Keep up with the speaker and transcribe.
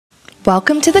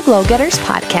Welcome to the Glow Getters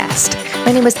podcast.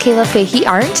 My name is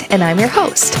Fahey-Ahrndt, and I'm your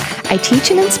host. I teach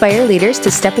and inspire leaders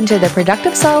to step into their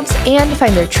productive selves and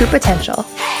find their true potential.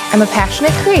 I'm a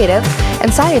passionate creative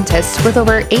and scientist with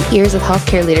over 8 years of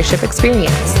healthcare leadership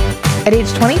experience. At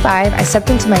age 25, I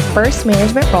stepped into my first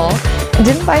management role and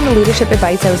didn't find the leadership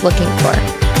advice I was looking for.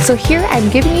 So here I'm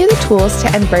giving you the tools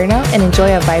to end burnout and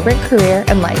enjoy a vibrant career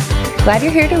and life. Glad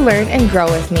you're here to learn and grow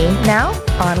with me. Now,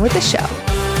 on with the show.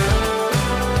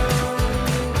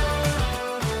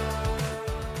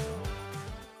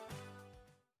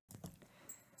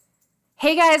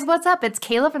 Hey guys, what's up? It's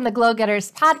Kayla from the Glow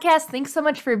Getters podcast. Thanks so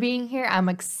much for being here. I'm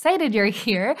excited you're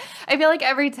here. I feel like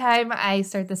every time I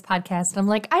start this podcast, I'm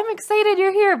like, I'm excited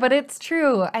you're here, but it's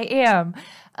true. I am.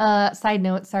 Side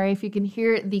note, sorry if you can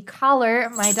hear the collar.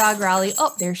 My dog Raleigh,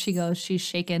 oh, there she goes. She's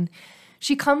shaking.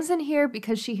 She comes in here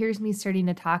because she hears me starting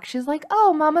to talk. She's like,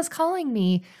 oh, mama's calling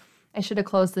me. I should have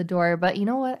closed the door, but you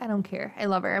know what? I don't care. I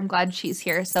love her. I'm glad she's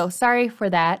here. So sorry for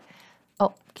that.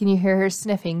 Oh, can you hear her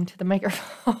sniffing to the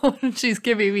microphone? She's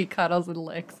giving me cuddles and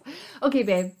licks. Okay,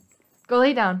 babe, go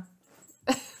lay down.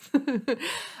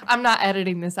 I'm not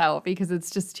editing this out because it's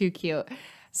just too cute.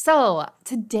 So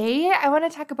today I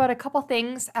want to talk about a couple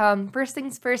things. First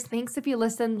things first, thanks if you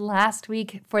listened last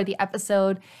week for the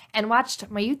episode and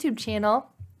watched my YouTube channel.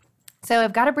 So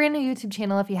I've got a brand new YouTube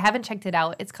channel. If you haven't checked it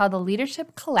out, it's called the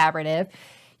Leadership Collaborative.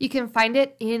 You can find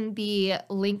it in the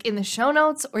link in the show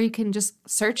notes, or you can just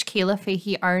search Kayla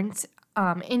Fahey-Ahrndt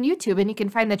in YouTube and you can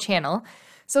find the channel.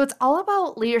 So it's all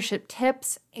about leadership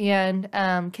tips and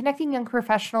connecting young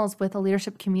professionals with a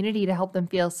leadership community to help them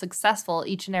feel successful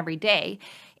each and every day.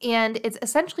 And it's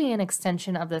essentially an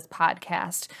extension of this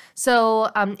podcast. So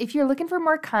if you're looking for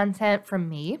more content from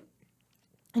me,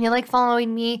 and you like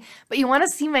following me, but you want to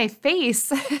see my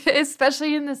face,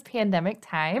 especially in this pandemic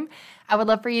time, I would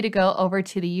love for you to go over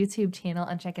to the YouTube channel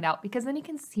and check it out, because then you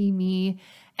can see me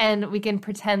and we can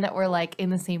pretend that we're like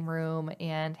in the same room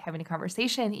and having a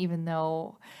conversation, even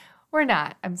though we're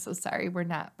not. I'm so sorry, we're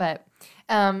not. But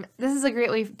this is a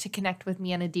great way to connect with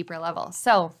me on a deeper level.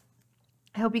 So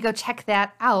I hope you go check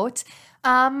that out.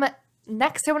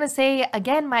 Next, I want to say,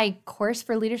 again, my course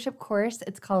for leadership course,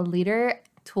 it's called Leader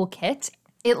Toolkit.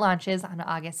 It launches on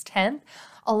August 10th,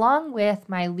 along with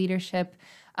my leadership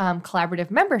collaborative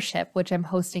membership, which I'm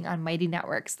hosting on Mighty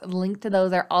Networks. The link to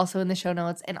those are also in the show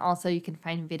notes, and also you can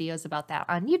find videos about that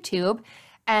on YouTube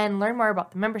and learn more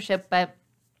about the membership. But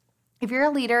if you're a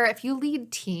leader, if you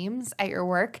lead teams at your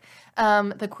work,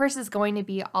 the course is going to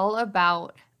be all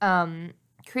about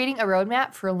creating a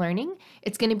roadmap for learning.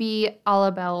 It's going to be all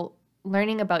about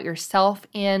learning about yourself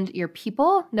and your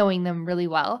people, knowing them really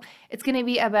well. It's going to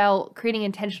be about creating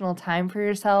intentional time for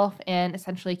yourself and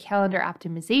essentially calendar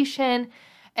optimization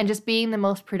and just being the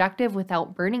most productive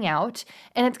without burning out.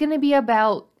 And it's going to be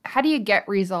about how do you get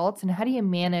results and how do you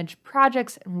manage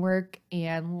projects and work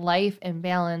and life and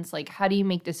balance? Like, how do you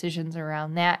make decisions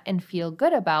around that and feel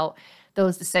good about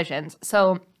those decisions?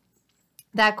 So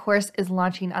that course is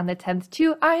launching on the 10th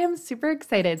too. I am super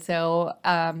excited. So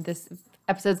this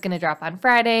episode's going to drop on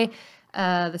Friday,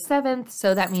 the 7th.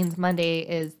 So that means Monday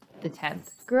is the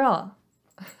 10th. Girl.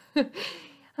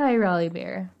 Hi, Raleigh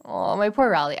Bear. Oh, my poor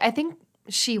Raleigh. I think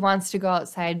she wants to go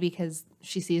outside because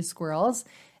she sees squirrels.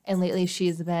 And lately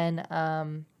she's been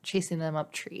chasing them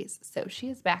up trees. So she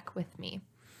is back with me.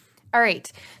 All right.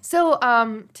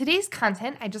 So today's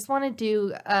content, I just wanted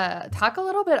to talk a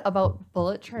little bit about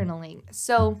bullet journaling.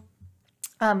 So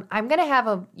I'm going to have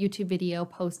a YouTube video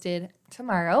posted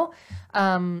tomorrow.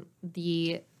 That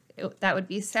would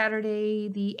be Saturday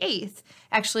the 8th,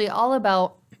 actually all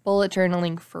about bullet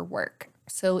journaling for work.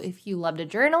 So if you love to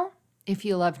journal, if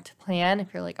you love to plan,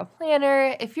 if you're like a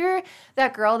planner, if you're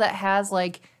that girl that has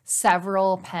like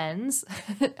several pens,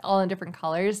 all in different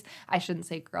colors, I shouldn't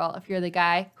say girl, if you're the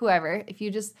guy, whoever, if you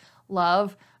just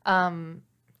love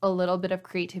a little bit of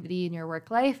creativity in your work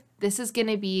life, this is going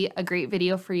to be a great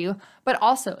video for you. But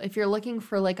also, if you're looking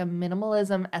for like a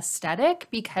minimalism aesthetic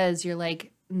because you're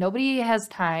like, nobody has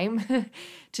time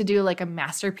to do like a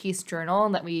masterpiece journal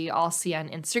that we all see on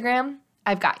Instagram,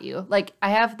 I've got you. Like, I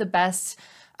have the best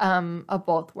of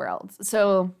both worlds.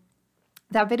 So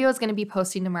that video is going to be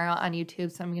posting tomorrow on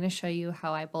YouTube. So I'm going to show you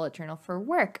how I bullet journal for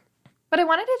work. But I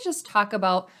wanted to just talk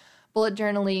about bullet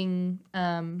journaling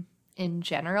in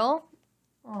general.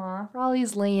 Aw,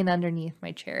 Raleigh's laying underneath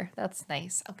my chair. That's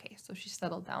nice. Okay, so she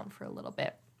settled down for a little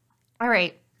bit. All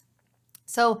right.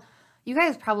 So you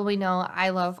guys probably know I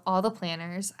love all the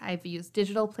planners. I've used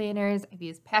digital planners. I've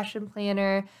used Passion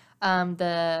Planner. What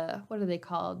are they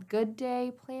called? Good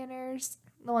Day planners.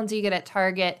 The ones you get at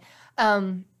Target.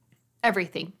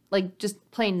 everything, like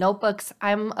just plain notebooks.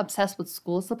 I'm obsessed with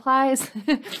school supplies.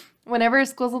 Whenever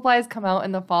school supplies come out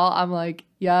in the fall, I'm like,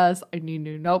 yes, I need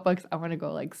new notebooks. I want to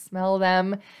go like smell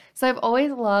them. So I've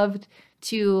always loved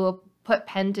to put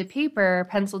pen to paper,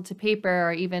 pencil to paper,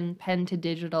 or even pen to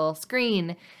digital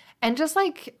screen and just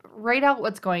like write out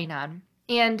what's going on.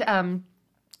 And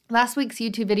last week's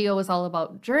YouTube video was all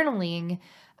about journaling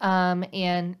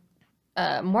and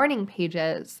morning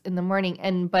pages in the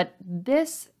morning. But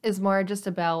this is more just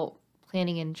about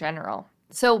planning in general.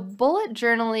 So bullet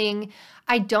journaling,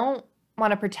 I don't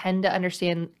want to pretend to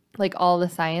understand like all the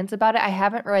science about it. I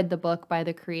haven't read the book by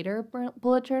the creator of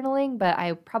bullet journaling, but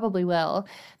I probably will.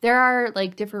 There are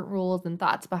like different rules and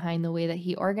thoughts behind the way that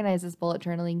he organizes bullet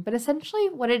journaling, but essentially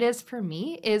what it is for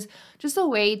me is just a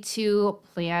way to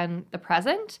plan the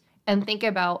present and think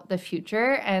about the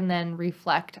future and then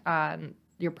reflect on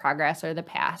your progress or the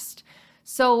past.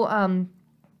 So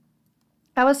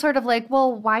I was sort of like,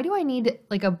 well, why do I need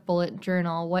like a bullet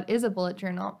journal? What is a bullet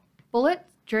journal? Bullet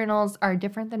journals are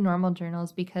different than normal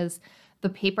journals because the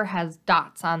paper has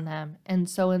dots on them. And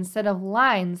so instead of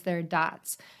lines, they're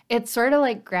dots. It's sort of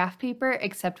like graph paper,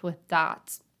 except with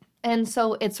dots. And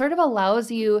so it sort of allows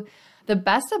you the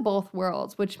best of both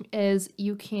worlds, which is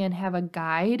you can have a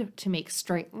guide to make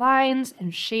straight lines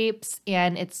and shapes,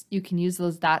 and you can use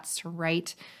those dots to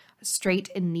write straight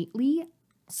and neatly.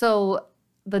 So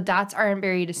the dots aren't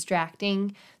very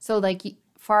distracting. So like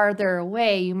farther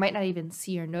away, you might not even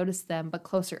see or notice them, but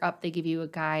closer up, they give you a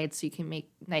guide so you can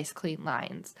make nice, clean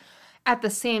lines. At the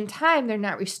same time, they're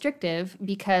not restrictive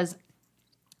because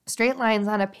straight lines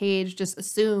on a page just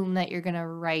assume that you're going to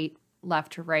write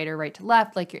left to right or right to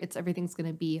left, like everything's going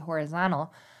to be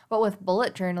horizontal. But with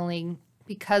bullet journaling,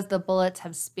 because the bullets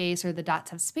have space or the dots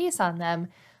have space on them,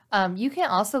 you can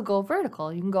also go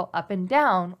vertical. You can go up and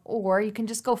down, or you can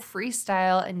just go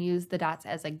freestyle and use the dots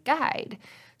as a guide.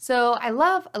 So I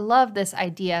love this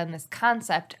idea and this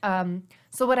concept.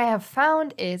 So what I have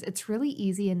found is it's really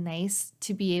easy and nice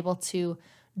to be able to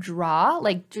draw,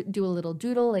 like do a little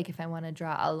doodle, like if I want to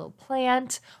draw a little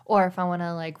plant, or if I want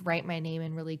to like write my name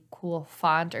in really cool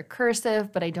font or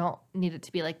cursive, but I don't need it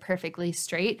to be like perfectly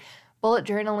straight. Bullet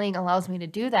journaling allows me to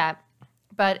do that.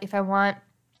 But if I want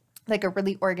like a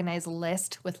really organized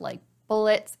list with like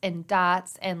bullets and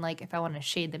dots, and like if I want to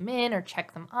shade them in or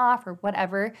check them off or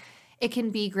whatever, it can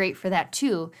be great for that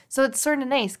too. So it's sort of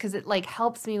nice because it like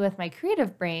helps me with my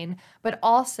creative brain, but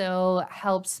also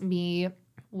helps me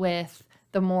with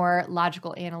the more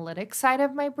logical analytic side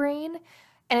of my brain.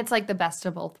 And it's like the best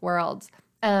of both worlds.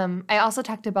 I also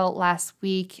talked about last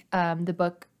week the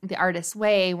book, The Artist's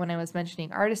Way, when I was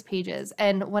mentioning artist pages.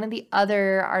 And one of the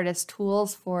other artist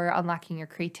tools for unlocking your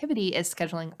creativity is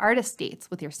scheduling artist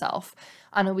dates with yourself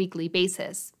on a weekly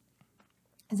basis.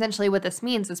 Essentially what this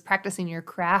means is practicing your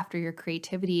craft or your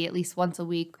creativity at least once a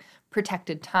week,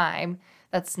 protected time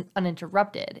that's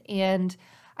uninterrupted. And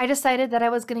I decided that I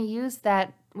was going to use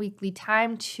that weekly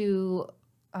time to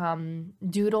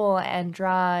doodle and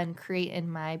draw and create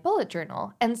in my bullet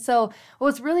journal. And so what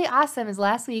was really awesome is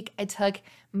last week I took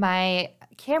my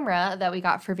camera that we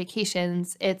got for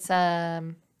vacations. It's I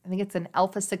think it's an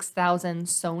Alpha 6000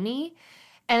 Sony,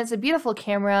 and it's a beautiful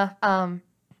camera.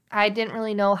 I didn't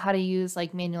really know how to use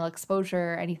like manual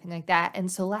exposure or anything like that.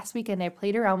 And so last weekend I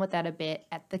played around with that a bit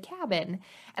at the cabin,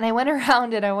 and I went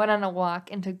around and I went on a walk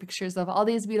and took pictures of all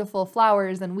these beautiful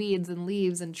flowers and weeds and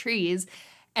leaves and trees.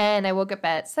 And I woke up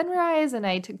at sunrise and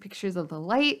I took pictures of the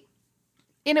light,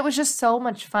 and it was just so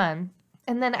much fun.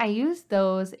 And then I used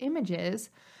those images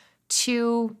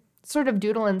to sort of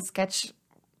doodle and sketch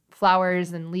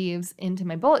flowers and leaves into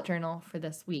my bullet journal for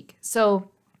this week. So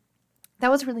that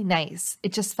was really nice.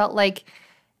 It just felt like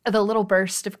the little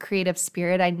burst of creative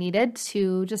spirit I needed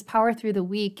to just power through the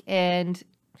week and,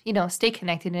 stay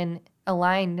connected and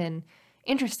aligned and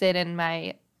interested in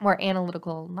my more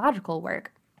analytical, logical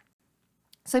work.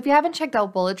 So if you haven't checked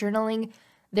out bullet journaling,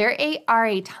 there are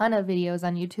a ton of videos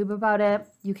on YouTube about it.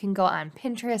 You can go on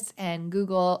Pinterest and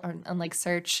Google and like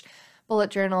search bullet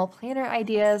journal, planner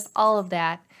ideas, all of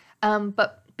that.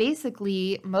 But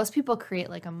basically, most people create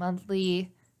like a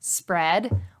monthly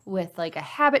spread with like a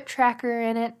habit tracker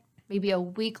in it, maybe a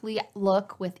weekly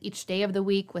look with each day of the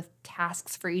week with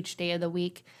tasks for each day of the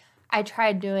week. I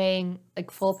tried doing like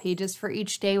full pages for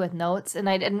each day with notes, and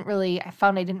I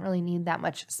found I didn't really need that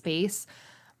much space.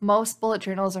 Most bullet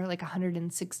journals are like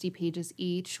 160 pages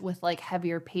each with like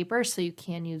heavier paper, so you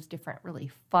can use different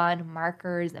really fun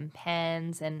markers and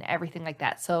pens and everything like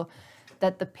that, so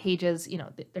that the pages,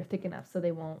 they're thick enough so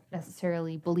they won't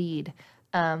necessarily bleed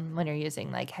when you're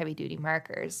using like heavy duty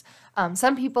markers.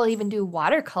 Some people even do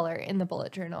watercolor in the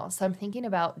bullet journal, so I'm thinking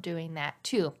about doing that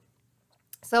too.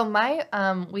 So my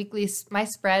my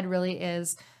spread really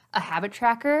is a habit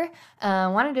tracker. I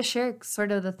wanted to share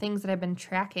sort of the things that I've been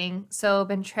tracking. So I've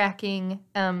been tracking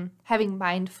having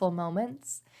mindful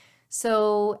moments.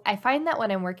 So I find that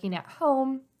when I'm working at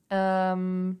home,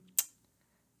 I'm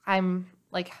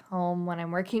like home when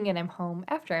I'm working and I'm home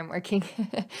after I'm working.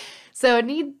 So I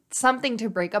need something to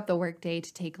break up the workday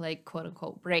to take like quote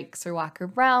unquote breaks or walk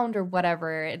around or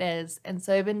whatever it is. And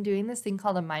so I've been doing this thing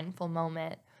called a mindful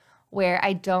moment where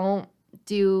I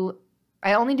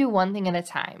only do one thing at a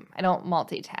time. I don't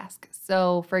multitask.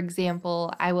 So for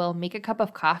example, I will make a cup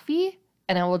of coffee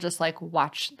and I will just like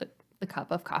watch the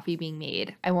cup of coffee being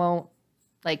made. I won't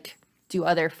like do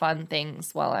other fun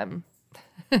things while I'm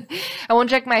I won't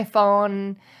check my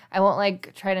phone. I won't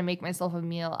like try to make myself a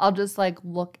meal. I'll just like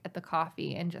look at the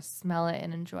coffee and just smell it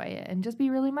and enjoy it and just be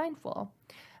really mindful.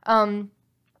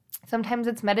 Sometimes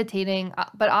it's meditating,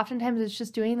 but oftentimes it's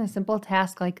just doing a simple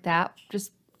task like that.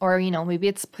 Or maybe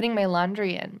it's putting my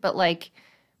laundry in, but like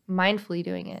mindfully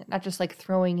doing it, not just like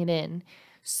throwing it in.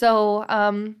 So,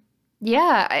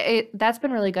 yeah, that's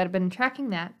been really good. I've been tracking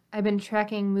that. I've been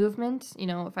tracking movement,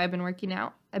 if I've been working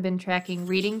out. I've been tracking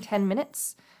reading 10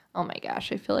 minutes. Oh my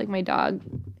gosh, I feel like my dog.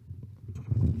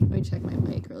 Let me check my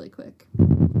mic really quick.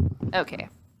 Okay,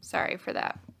 sorry for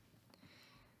that.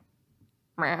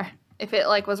 If it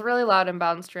like was really loud and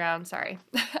bounced around, sorry.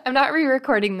 I'm not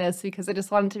re-recording this because I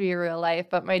just want it to be real life,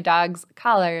 but my dog's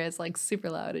collar is like super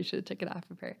loud. I should have taken it off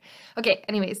of her. Okay,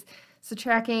 anyways, so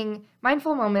tracking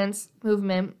mindful moments,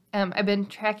 movement. I've been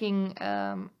tracking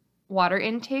water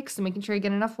intake, so making sure I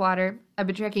get enough water. I've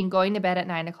been tracking going to bed at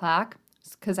 9 o'clock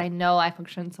because I know I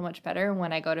function so much better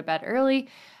when I go to bed early.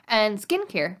 And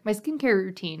skincare, my skincare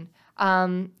routine.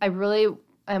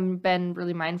 I've been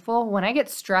really mindful. When I get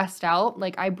stressed out,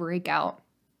 like I break out.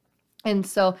 And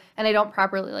I don't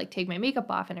properly like take my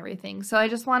makeup off and everything. So I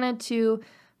just wanted to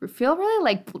feel really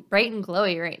like bright and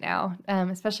glowy right now,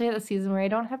 especially at the season where I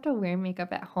don't have to wear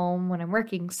makeup at home when I'm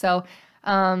working. So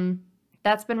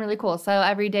that's been really cool. So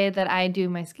every day that I do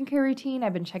my skincare routine,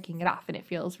 I've been checking it off and it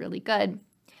feels really good.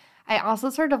 I also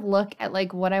sort of look at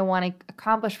like what I want to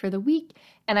accomplish for the week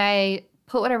and I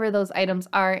put whatever those items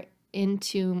are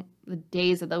into the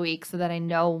days of the week so that I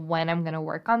know when I'm going to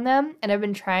work on them. And I've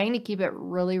been trying to keep it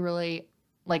really, really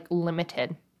like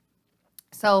limited.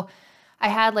 So I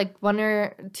had like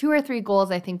 2 or 3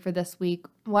 goals, I think, for this week.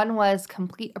 One was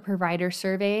complete a provider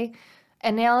survey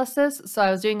analysis. So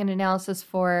I was doing an analysis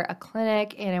for a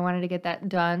clinic and I wanted to get that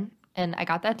done and I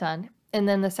got that done. And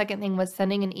then the second thing was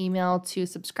sending an email to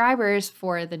subscribers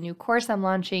for the new course I'm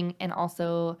launching and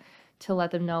also to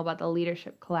let them know about the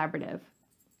Leadership Collaborative.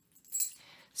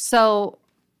 So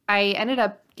I ended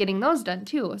up getting those done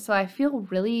too. So I feel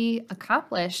really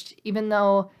accomplished, even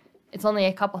though it's only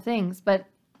a couple things, but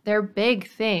they're big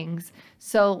things.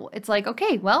 So it's like,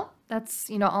 okay, well, that's,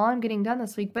 all I'm getting done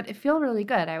this week, but it feels really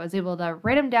good. I was able to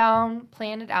write them down,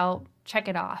 plan it out, check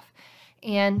it off,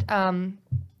 and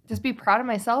just be proud of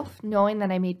myself knowing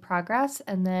that I made progress.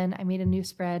 And then I made a new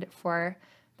spread for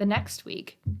the next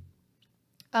week.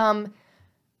 Bullet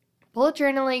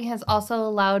journaling has also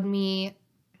allowed me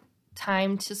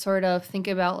time to sort of think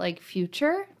about like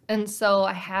future. And so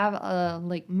I have a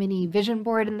like mini vision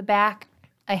board in the back.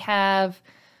 I have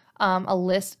a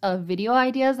list of video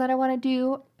ideas that I want to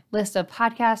do, list of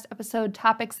podcast episode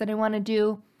topics that I want to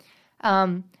do.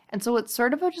 And so it's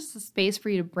sort of just a space for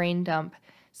you to brain dump.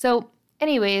 So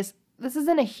anyways, this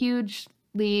isn't a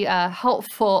hugely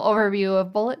helpful overview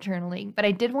of bullet journaling, but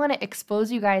I did want to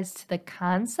expose you guys to the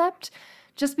concept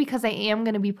just because I am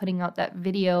going to be putting out that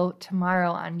video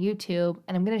tomorrow on YouTube,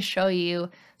 and I'm going to show you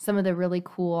some of the really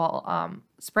cool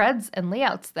spreads and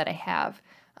layouts that I have,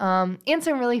 and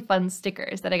some really fun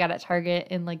stickers that I got at Target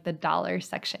in like the dollar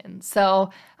section.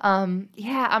 So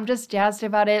yeah, I'm just jazzed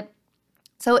about it.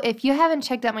 So if you haven't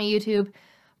checked out my YouTube,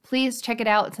 please check it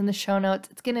out. It's in the show notes.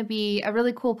 It's going to be a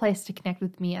really cool place to connect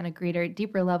with me on a greater,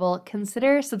 deeper level.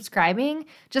 Consider subscribing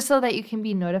just so that you can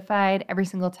be notified every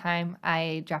single time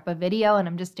I drop a video, and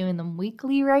I'm just doing them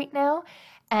weekly right now.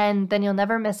 And then you'll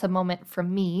never miss a moment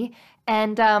from me.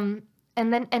 And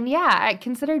yeah,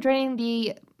 consider joining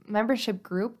the membership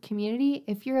group community.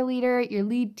 If you're a leader, you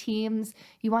lead teams,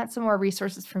 you want some more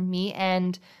resources from me.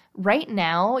 And right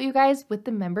now, you guys, with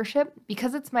the membership,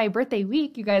 because it's my birthday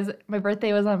week, you guys, my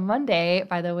birthday was on Monday.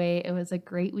 By the way, it was a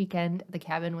great weekend at the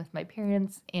cabin with my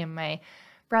parents and my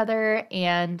brother,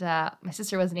 and my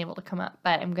sister wasn't able to come up,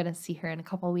 but I'm going to see her in a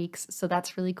couple weeks. So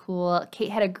that's really cool.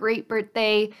 Kate had a great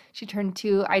birthday. She turned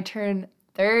 2. I turned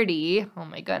 30. Oh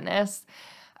my goodness.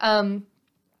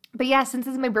 But yeah, since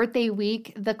it's my birthday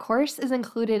week, the course is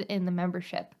included in the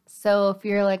membership. So if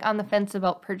you're like on the fence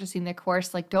about purchasing the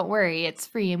course, like don't worry, it's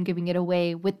free. I'm giving it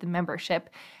away with the membership.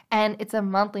 And it's a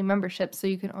monthly membership, so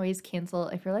you can always cancel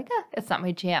if you're like, it's not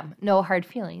my jam. No hard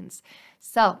feelings.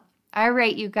 So, all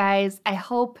right, you guys, I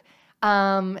hope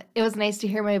it was nice to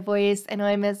hear my voice. I know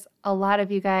I miss a lot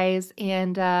of you guys.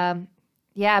 And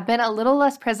yeah, I've been a little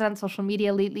less present on social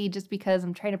media lately just because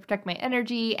I'm trying to protect my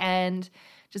energy and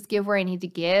just give where I need to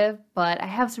give. But I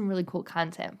have some really cool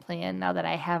content planned now that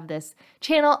I have this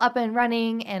channel up and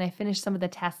running and I finished some of the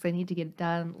tasks I need to get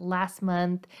done last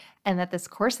month and that this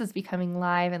course is becoming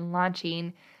live and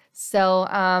launching. So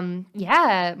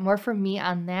yeah, more from me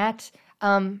on that.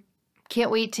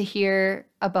 Can't wait to hear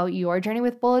about your journey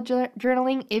with bullet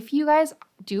journaling. If you guys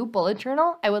do bullet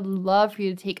journal, I would love for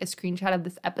you to take a screenshot of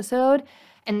this episode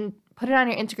and put it on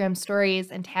your Instagram stories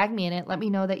and tag me in it. Let me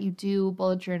know that you do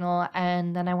bullet journal,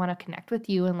 and then I want to connect with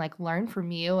you and like learn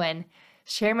from you and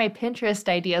share my Pinterest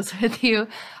ideas with you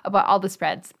about all the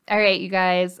spreads. All right, you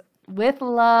guys, with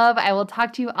love, I will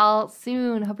talk to you all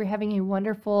soon. Hope you're having a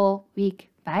wonderful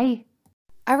week. Bye.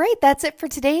 All right, that's it for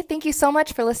today. Thank you so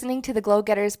much for listening to the Glow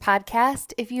Getters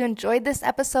podcast. If you enjoyed this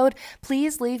episode,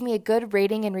 please leave me a good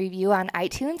rating and review on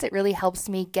iTunes. It really helps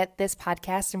me get this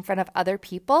podcast in front of other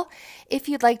people. If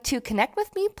you'd like to connect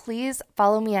with me, please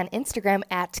follow me on Instagram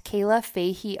at Kayla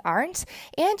Fahey-Ahrndt.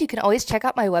 And you can always check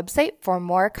out my website for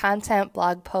more content,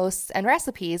 blog posts, and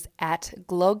recipes at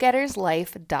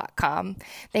glowgetterslife.com.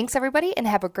 Thanks, everybody, and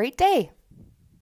have a great day.